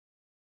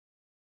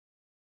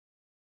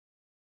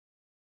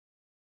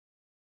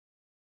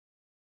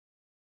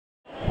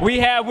We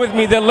have with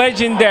me the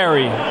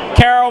legendary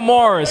Carole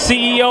Morris,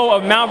 CEO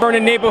of Mount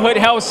Vernon Neighborhood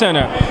Health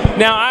Center.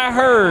 Now, I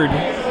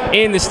heard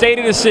in the state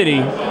of the city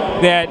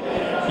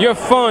that your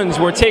funds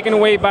were taken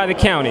away by the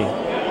county.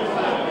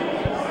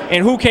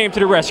 And who came to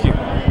the rescue?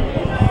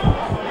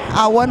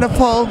 Our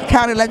wonderful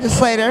county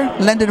legislator,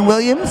 Lyndon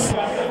Williams.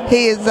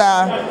 He is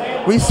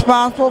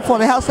responsible for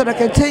the health center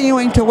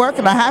continuing to work.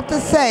 And I have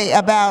to say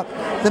about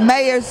the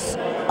mayor's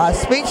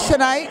speech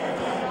tonight,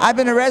 I've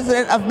been a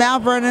resident of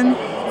Mount Vernon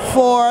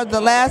for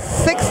the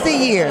last 60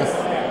 years.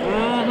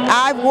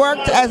 I've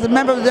worked as a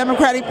member of the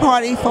Democratic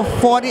Party for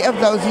 40 of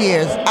those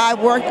years. I've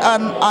worked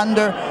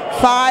under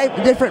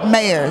 5 different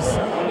mayors,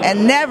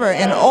 and never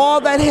in all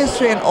that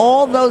history and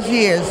all those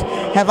years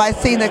have I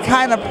seen the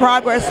kind of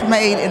progress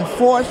made in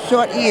 4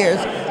 short years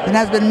that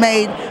has been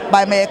made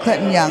by Mayor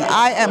Clinton Young.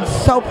 I am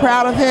so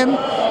proud of him,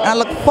 and I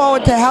look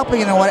forward to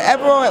helping him in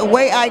whatever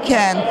way I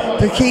can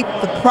to keep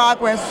the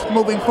progress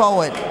moving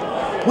forward.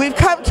 We've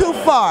come too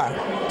far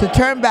to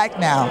turn back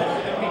now.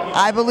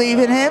 I believe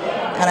in him,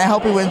 and I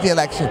hope he wins the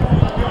election.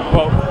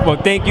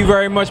 Well, thank you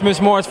very much, Ms.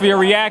 Morris, for your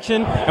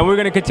reaction, and we're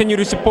going to continue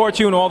to support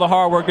you and all the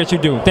hard work that you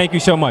do. Thank you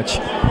so much.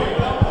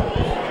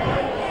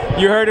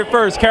 You heard it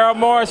first. Carole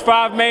Morris,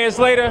 5 mayors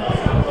later,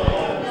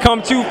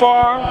 come too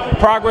far,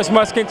 progress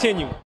must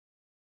continue.